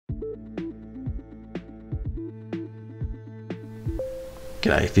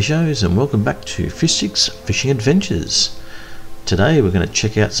G'day fishers, and welcome back to Fish Sticks Fishing Adventures. Today we're going to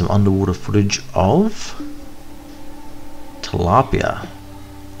check out some underwater footage of tilapia.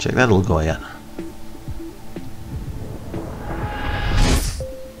 Check that little guy out.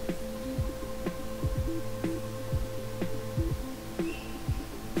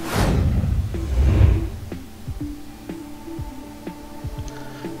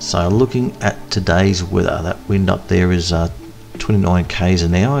 So looking at today's weather, that wind up there is 29 k's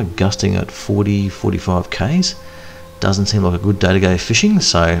an hour, gusting at 40-45 k's. Doesn't seem like a good day to go fishing,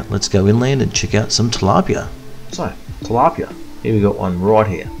 so let's go inland and check out some tilapia. So, tilapia, here we got one right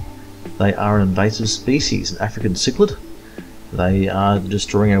here. They are an invasive species, an African cichlid. They are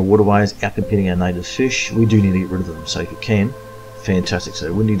destroying our waterways, outcompeting our native fish. We do need to get rid of them, so if you can, fantastic.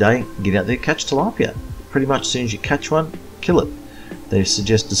 So windy day, get out there, catch tilapia. Pretty much as soon as you catch one, kill it. They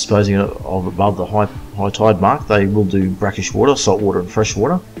suggest disposing of above the high tide mark. They will do brackish water, salt water and fresh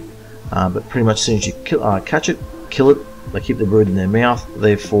water, but pretty much as soon as you catch it, kill it. They keep the brood in their mouth,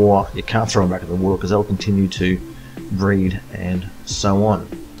 therefore you can't throw them back in the water because they'll continue to breed and so on.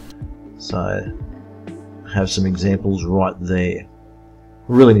 So have some examples right there.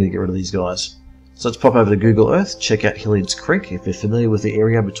 Really need to get rid of these guys. So let's pop over to Google Earth, check out Hilliard's Creek if you're familiar with the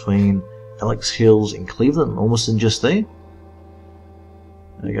area between Alex Hills in Cleveland and Ormiston, just there.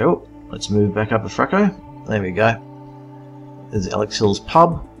 There we go. Let's move back up the Fracco. There we go. There's Alex Hill's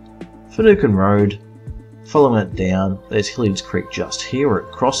pub, Finucane Road. Following it down, there's Hilliard's Creek just here where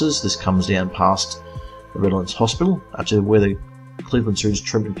it crosses. This comes down past the Redlands Hospital up to where the Cleveland sewage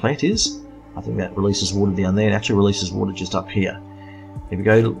treatment plant is. I think that releases water down there and actually releases water just up here. If you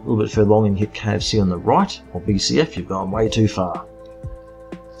go a little bit further along and hit KFC on the right, or BCF, you've gone way too far.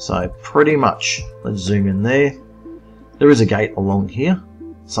 So pretty much, let's zoom in there. There is a gate along here.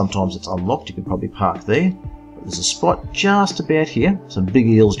 Sometimes it's unlocked, you could probably park there. But there's a spot just about here, some big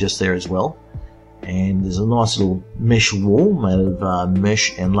eels just there as well. And there's a nice little mesh wall made of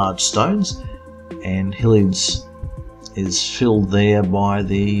mesh and large stones. And Hilliard's is filled there by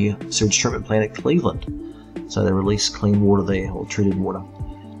the sewage treatment plant at Cleveland. So they release clean water there, or treated water.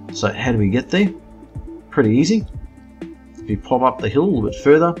 So how do we get there? Pretty easy. If you pop up the hill a little bit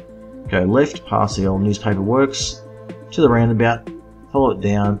further, go left past the old newspaper works to the roundabout, follow it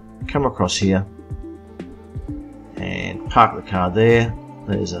down, come across here and park the car there.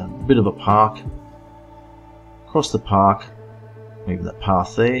 There's a bit of a park. Across the park, moving that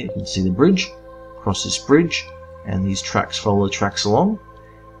path there, you can see the bridge. Cross this bridge and these tracks, follow the tracks along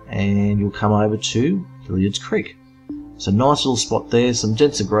and you'll come over to Hilliard's Creek. So nice little spot there, some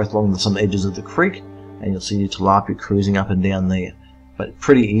denser growth along some edges of the creek, and you'll see your tilapia cruising up and down there. But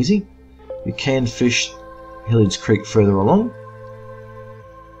pretty easy. You can fish Hilliard's Creek further along.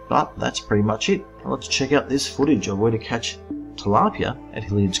 But that's pretty much it. Let's check out this footage of where to catch tilapia at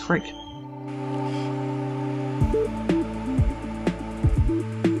Hilliard's Creek.